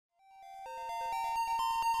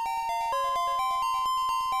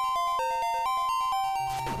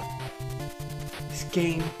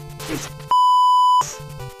game is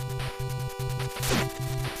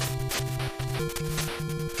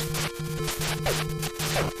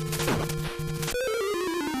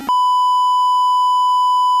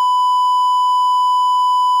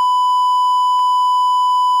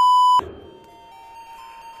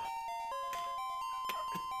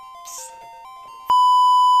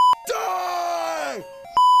die!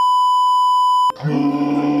 You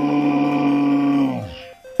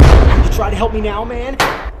try to help me now, man?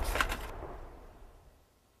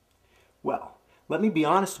 Well, let me be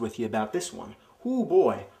honest with you about this one. Ooh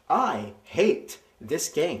boy, I hate this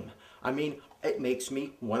game. I mean, it makes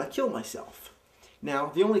me want to kill myself. Now,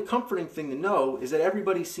 the only comforting thing to know is that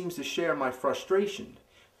everybody seems to share my frustration.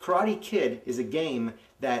 Karate Kid is a game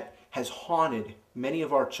that has haunted many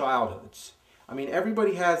of our childhoods. I mean,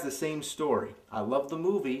 everybody has the same story. I love the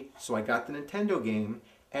movie, so I got the Nintendo game,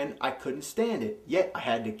 and I couldn't stand it. Yet, I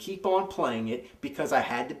had to keep on playing it because I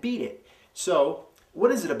had to beat it. So,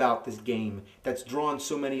 what is it about this game that's drawn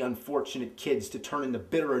so many unfortunate kids to turn into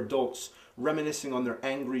bitter adults, reminiscing on their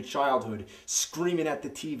angry childhood, screaming at the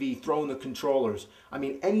TV, throwing the controllers? I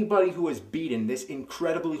mean, anybody who has beaten this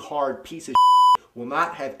incredibly hard piece of will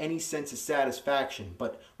not have any sense of satisfaction,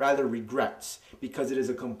 but rather regrets, because it is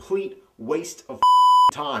a complete waste of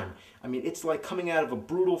time. I mean, it's like coming out of a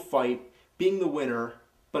brutal fight, being the winner,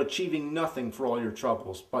 but achieving nothing for all your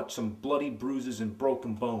troubles, but some bloody bruises and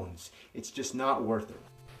broken bones. It's just not worth it.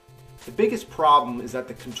 The biggest problem is that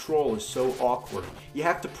the control is so awkward. You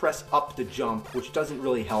have to press up to jump, which doesn't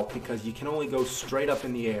really help because you can only go straight up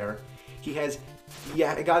in the air.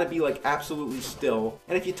 It gotta be like absolutely still.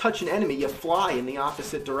 And if you touch an enemy, you fly in the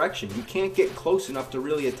opposite direction. You can't get close enough to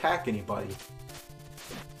really attack anybody.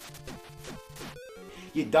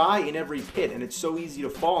 You die in every pit, and it's so easy to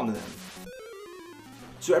fall into them.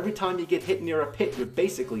 So every time you get hit near a pit, you're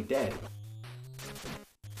basically dead.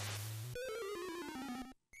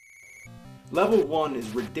 Level 1 is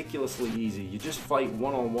ridiculously easy. You just fight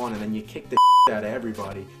one-on-one and then you kick the out of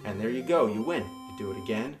everybody, and there you go, you win. You do it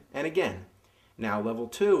again and again. Now level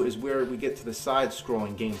 2 is where we get to the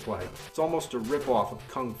side-scrolling gameplay. It's almost a rip-off of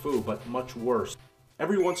Kung Fu, but much worse.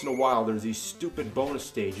 Every once in a while there's these stupid bonus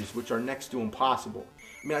stages which are next to impossible.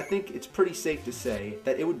 I mean, I think it's pretty safe to say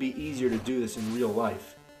that it would be easier to do this in real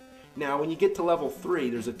life. Now, when you get to level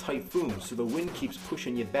 3, there's a typhoon, so the wind keeps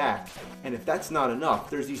pushing you back. And if that's not enough,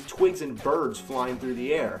 there's these twigs and birds flying through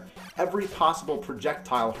the air. Every possible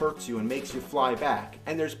projectile hurts you and makes you fly back,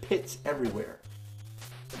 and there's pits everywhere.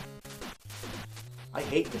 I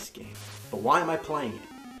hate this game, but why am I playing it?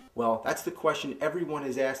 Well, that's the question everyone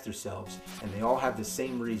has asked themselves, and they all have the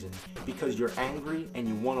same reason. Because you're angry and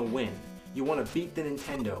you want to win. You want to beat the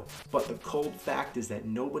Nintendo, but the cold fact is that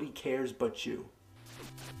nobody cares but you.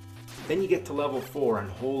 Then you get to level 4 and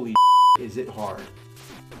holy is it hard.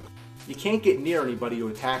 You can't get near anybody to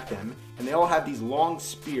attack them, and they all have these long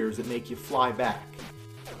spears that make you fly back.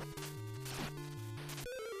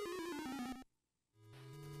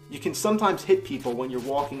 You can sometimes hit people when you're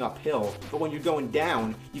walking uphill, but when you're going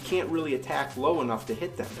down, you can't really attack low enough to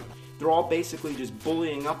hit them. They're all basically just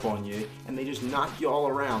bullying up on you, and they just knock you all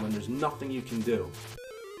around, and there's nothing you can do.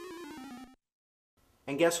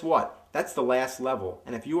 And guess what? That's the last level,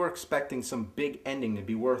 and if you are expecting some big ending to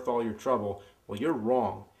be worth all your trouble, well, you're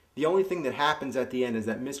wrong. The only thing that happens at the end is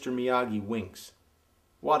that Mr. Miyagi winks.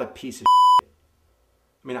 What a piece of shit.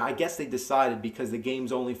 I mean, I guess they decided because the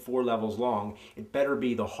game's only 4 levels long, it better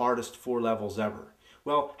be the hardest 4 levels ever.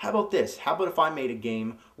 Well, how about this? How about if I made a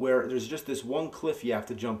game where there's just this one cliff you have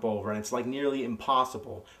to jump over and it's like nearly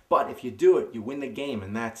impossible, but if you do it, you win the game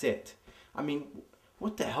and that's it. I mean,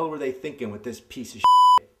 what the hell were they thinking with this piece of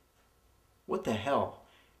shit? What the hell?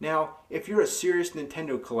 Now, if you're a serious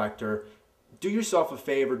Nintendo collector, do yourself a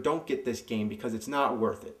favor, don't get this game because it's not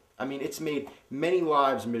worth it. I mean, it's made many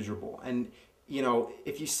lives miserable, and you know,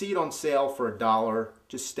 if you see it on sale for $1,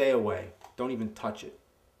 just stay away. Don't even touch it.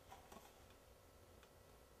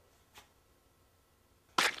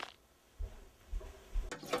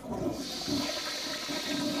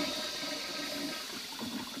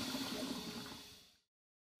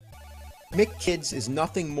 McKids is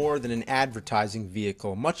nothing more than an advertising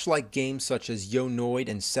vehicle, much like games such as Yo-Noid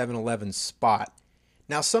and 7-Eleven Spot.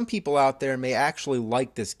 Now, some people out there may actually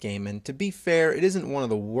like this game, and to be fair, it isn't one of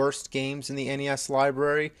the worst games in the NES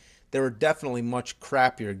library. There are definitely much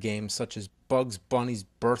crappier games such as Bugs Bunny's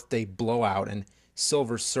Birthday Blowout and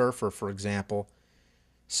Silver Surfer, for example.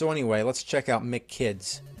 So anyway, let's check out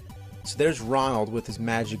McKids. So there's Ronald with his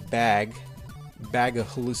magic bag of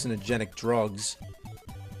hallucinogenic drugs.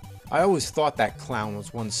 I always thought that clown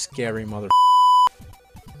was one scary mother.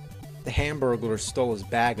 The Hamburglar stole his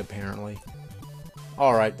bag, apparently.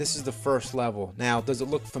 Alright, this is the first level. Now, does it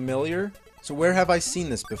look familiar? So where have I seen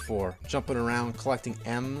this before? Jumping around collecting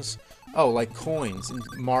M's? Oh, like coins. In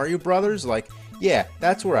Mario Brothers? Like, yeah,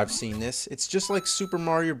 that's where I've seen this. It's just like Super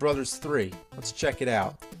Mario Brothers 3. Let's check it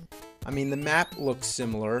out. I mean, the map looks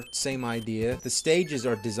similar, same idea. The stages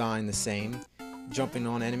are designed the same. Jumping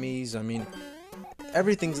on enemies, I mean,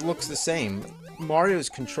 everything looks the same. Mario's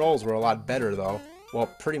controls were a lot better though. Well,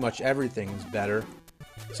 pretty much everything's better.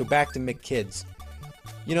 So back to McKids.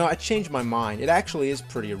 You know, I changed my mind. It actually is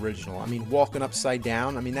pretty original. I mean, walking upside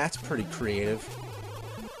down, I mean, that's pretty creative.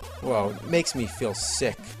 Whoa, it makes me feel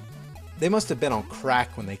sick. They must have been on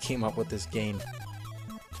crack when they came up with this game.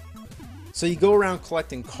 So you go around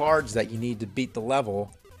collecting cards that you need to beat the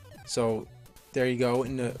level. So there you go,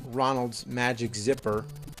 into Ronald's magic zipper,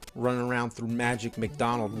 running around through magic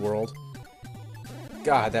McDonald world.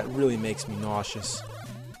 God, that really makes me nauseous.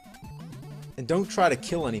 And don't try to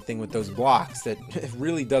kill anything with those blocks. That it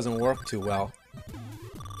really doesn't work too well.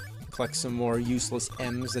 Collect some more useless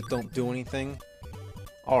M's that don't do anything.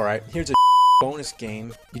 Alright, here's a bonus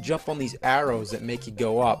game. You jump on these arrows that make you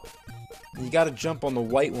go up. And you gotta jump on the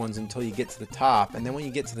white ones until you get to the top. And then when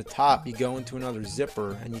you get to the top, you go into another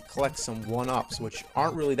zipper and you collect some 1-ups, which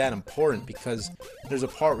aren't really that important because there's a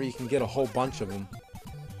part where you can get a whole bunch of them.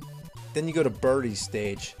 Then you go to Birdie's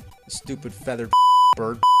stage. Stupid feathered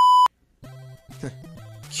bird.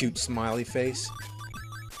 Cute smiley face.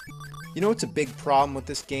 You know what's a big problem with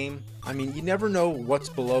this game? I mean, you never know what's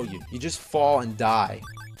below you. You just fall and die.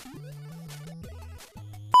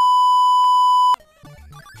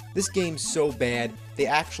 This game's so bad, they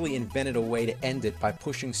actually invented a way to end it by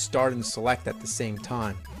pushing start and select at the same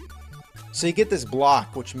time. So you get this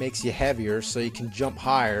block, which makes you heavier, so you can jump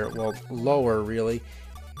higher, well, lower really.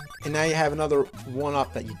 And now you have another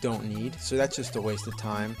 1-up that you don't need, so that's just a waste of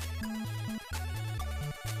time.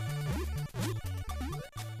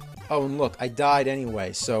 Oh, and look, I died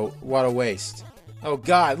anyway, so what a waste. Oh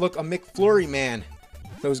god, look, a McFlurry man!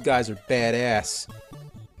 Those guys are badass.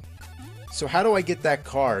 So how do I get that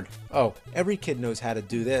card? Oh, every kid knows how to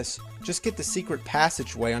do this. Just get the secret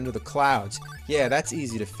passageway under the clouds. Yeah, that's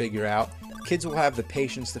easy to figure out. Kids will have the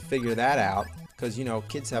patience to figure that out, because, you know,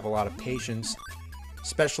 kids have a lot of patience.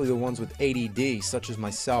 Especially the ones with ADD, such as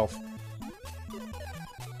myself.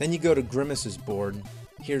 Then you go to Grimace's board.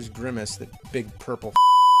 Here's Grimace, that big purple.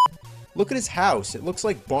 Look at his house. It looks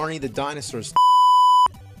like Barney the dinosaur's.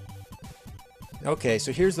 Okay,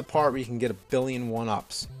 so here's the part where you can get 1,000,000,000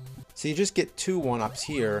 1-ups. So you just get 2 1-ups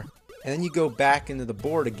here, and then you go back into the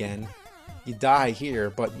board again. You die here,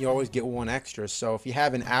 but you always get 1 extra. So if you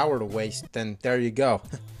have an hour to waste, then there you go.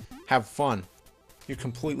 Have fun. You're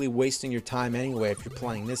completely wasting your time anyway if you're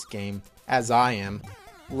playing this game, as I am,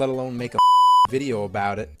 let alone make a video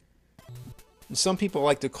about it. And some people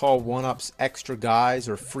like to call 1-ups extra guys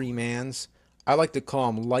or free mans. I like to call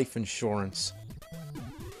them life insurance.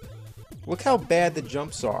 Look how bad the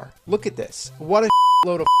jumps are. Look at this. What a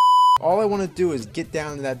load of. All I want to do is get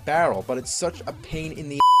down to that barrel, but it's such a pain in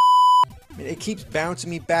the. I mean, it keeps bouncing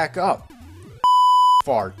me back up.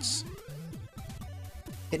 Farts.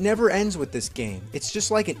 It never ends with this game. It's just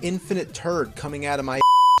like an infinite turd coming out of my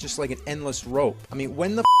just like an endless rope. I mean,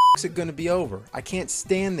 when the is it gonna be over? I can't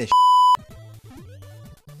stand this.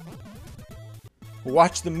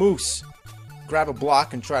 Watch the moose. Grab a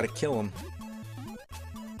block and try to kill him.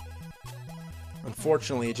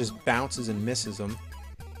 Unfortunately, it just bounces and misses him.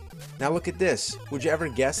 Now look at this. Would you ever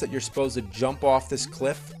guess that you're supposed to jump off this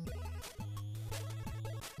cliff?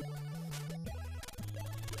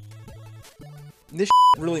 This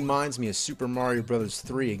really reminds me of Super Mario Bros.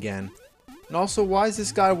 3 again. And also, why is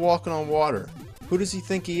this guy walking on water? Who does he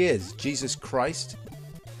think he is? Jesus Christ?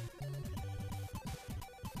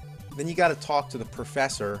 Then you gotta talk to the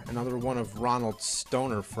professor, another one of Ronald's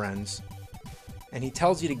stoner friends. And he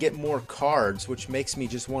tells you to get more cards, which makes me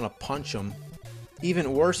just want to punch him.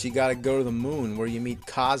 Even worse, you gotta go to the moon where you meet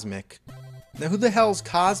Cosmic. Now who the hell's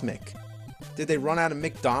Cosmic? Did they run out of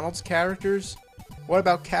McDonald's characters? What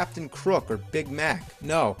about Captain Crook or Big Mac?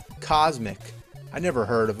 No, Cosmic. I never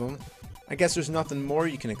heard of him. I guess there's nothing more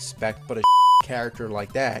you can expect but a character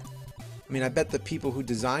like that. I mean, I bet the people who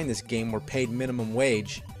designed this game were paid minimum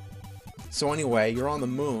wage. So anyway, you're on the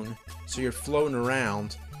moon, so you're floating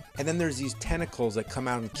around, and then there's these tentacles that come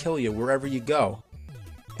out and kill you wherever you go.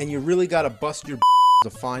 And you really gotta bust your to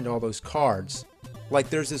find all those cards. Like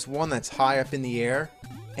there's this one that's high up in the air,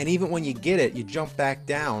 and even when you get it, you jump back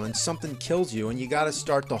down and something kills you and you gotta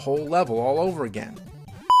start the whole level all over again.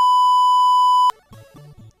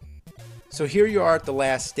 So here you are at the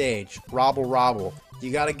last stage, Robble Robble.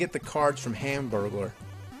 You gotta get the cards from Hamburglar.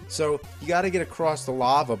 So you got to get across the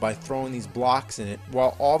lava by throwing these blocks in it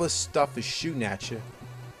while all this stuff is shooting at you.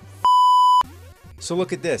 So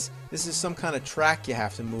look at this. This is some kind of track you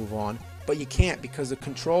have to move on, but you can't because the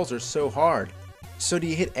controls are so hard. So do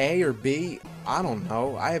you hit A or B? I don't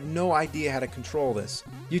know. I have no idea how to control this.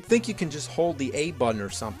 You'd think you can just hold the A button or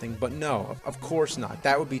something, but no, of course not.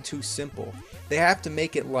 That would be too simple. They have to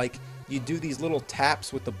make it like you do these little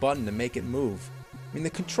taps with the button to make it move. I mean, the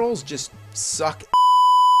controls just suck.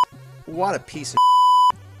 What a piece of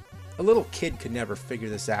A little kid could never figure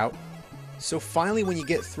this out. So finally, when you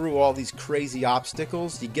get through all these crazy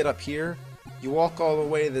obstacles, you get up here, you walk all the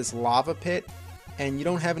way to this lava pit, and you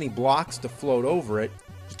don't have any blocks to float over it.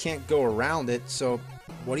 You can't go around it, so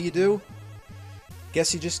what do?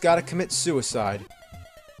 Guess you just gotta commit suicide.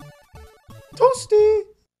 Toasty!